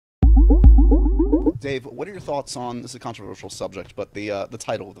Dave, what are your thoughts on, this is a controversial subject, but the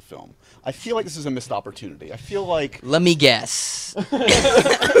title of the film? I feel like this is a missed opportunity. I feel like... Let me guess.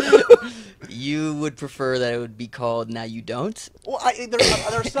 You would prefer that it would be called Now You Don't? Well,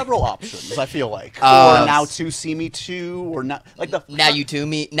 there are several options, I feel like. Or Now To See Me Too, or not, like the... Now You To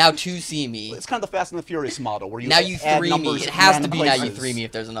Me, Now To See Me. It's kind of the Fast and the Furious model, where you Now You add Three numbers Me. It in has to random be places. Now You Three Me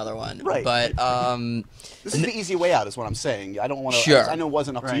if there's another one. Right. But, this is the easy way out, is what I'm saying. I don't want to... Sure. I know it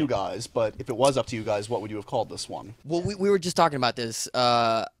wasn't up to you guys, but if it was up to you guys, what would you have called this one? Well, we were just talking about this.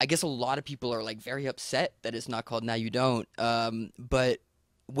 I guess a lot of people are, like, very upset that it's not called Now You Don't. But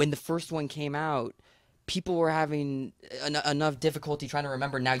when the first one came out, people were having enough difficulty trying to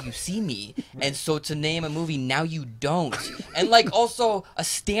remember Now You See Me, and so to name a movie Now You Don't, and like also a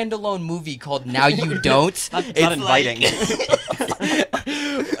standalone movie called Now You Don't, not inviting.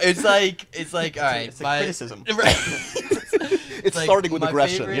 It's like all right, it's like criticism. Right. It's like starting with my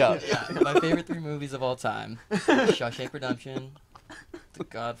aggression, favorite, my favorite 3 movies of all time: Shawshank Redemption, The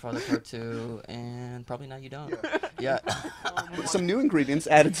Godfather Part 2, and probably Now You Don't. Yeah. Some new ingredients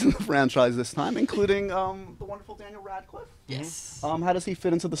added to the franchise this time, including the wonderful Daniel Radcliffe. Yes. How does he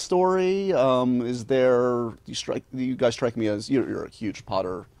fit into the story? Is there... You guys strike me as... You're a huge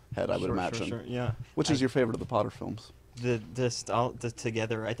Potter head, I would imagine. Sure, yeah. Which is your favorite of the Potter films? The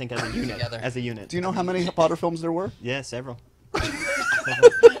together, I think, as a unit. As a unit. Do you know how many Potter films there were? Yeah, several.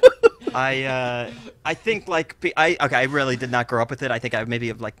 I think I really did not grow up with it. I think I maybe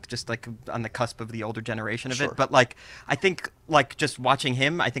have just on the cusp of the older generation of it. But I think just watching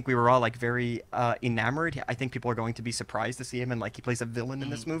him, I think we were all very enamored. I think people are going to be surprised to see him, and he plays a villain in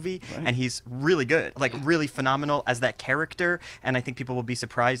this movie, and he's really good, really phenomenal as that character. And I think people will be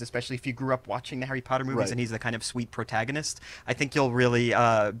surprised, especially if you grew up watching the Harry Potter movies, and he's the kind of sweet protagonist. I think you'll really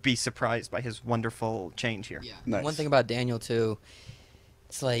be surprised by his wonderful change here. Yeah. Nice. One thing about Daniel too,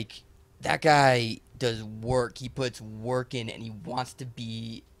 it's like that guy does work. He puts work in, and he wants to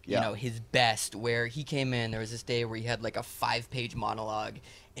be, you know, his best. Where he came in, there was this day where he had like a 5-page monologue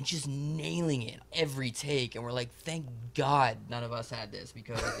and just nailing it every take. And we're like, thank God none of us had this,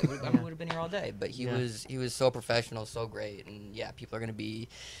 because we would have been here all day. But he was so professional, so great, and yeah, people are gonna be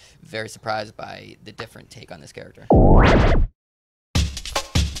very surprised by the different take on this character.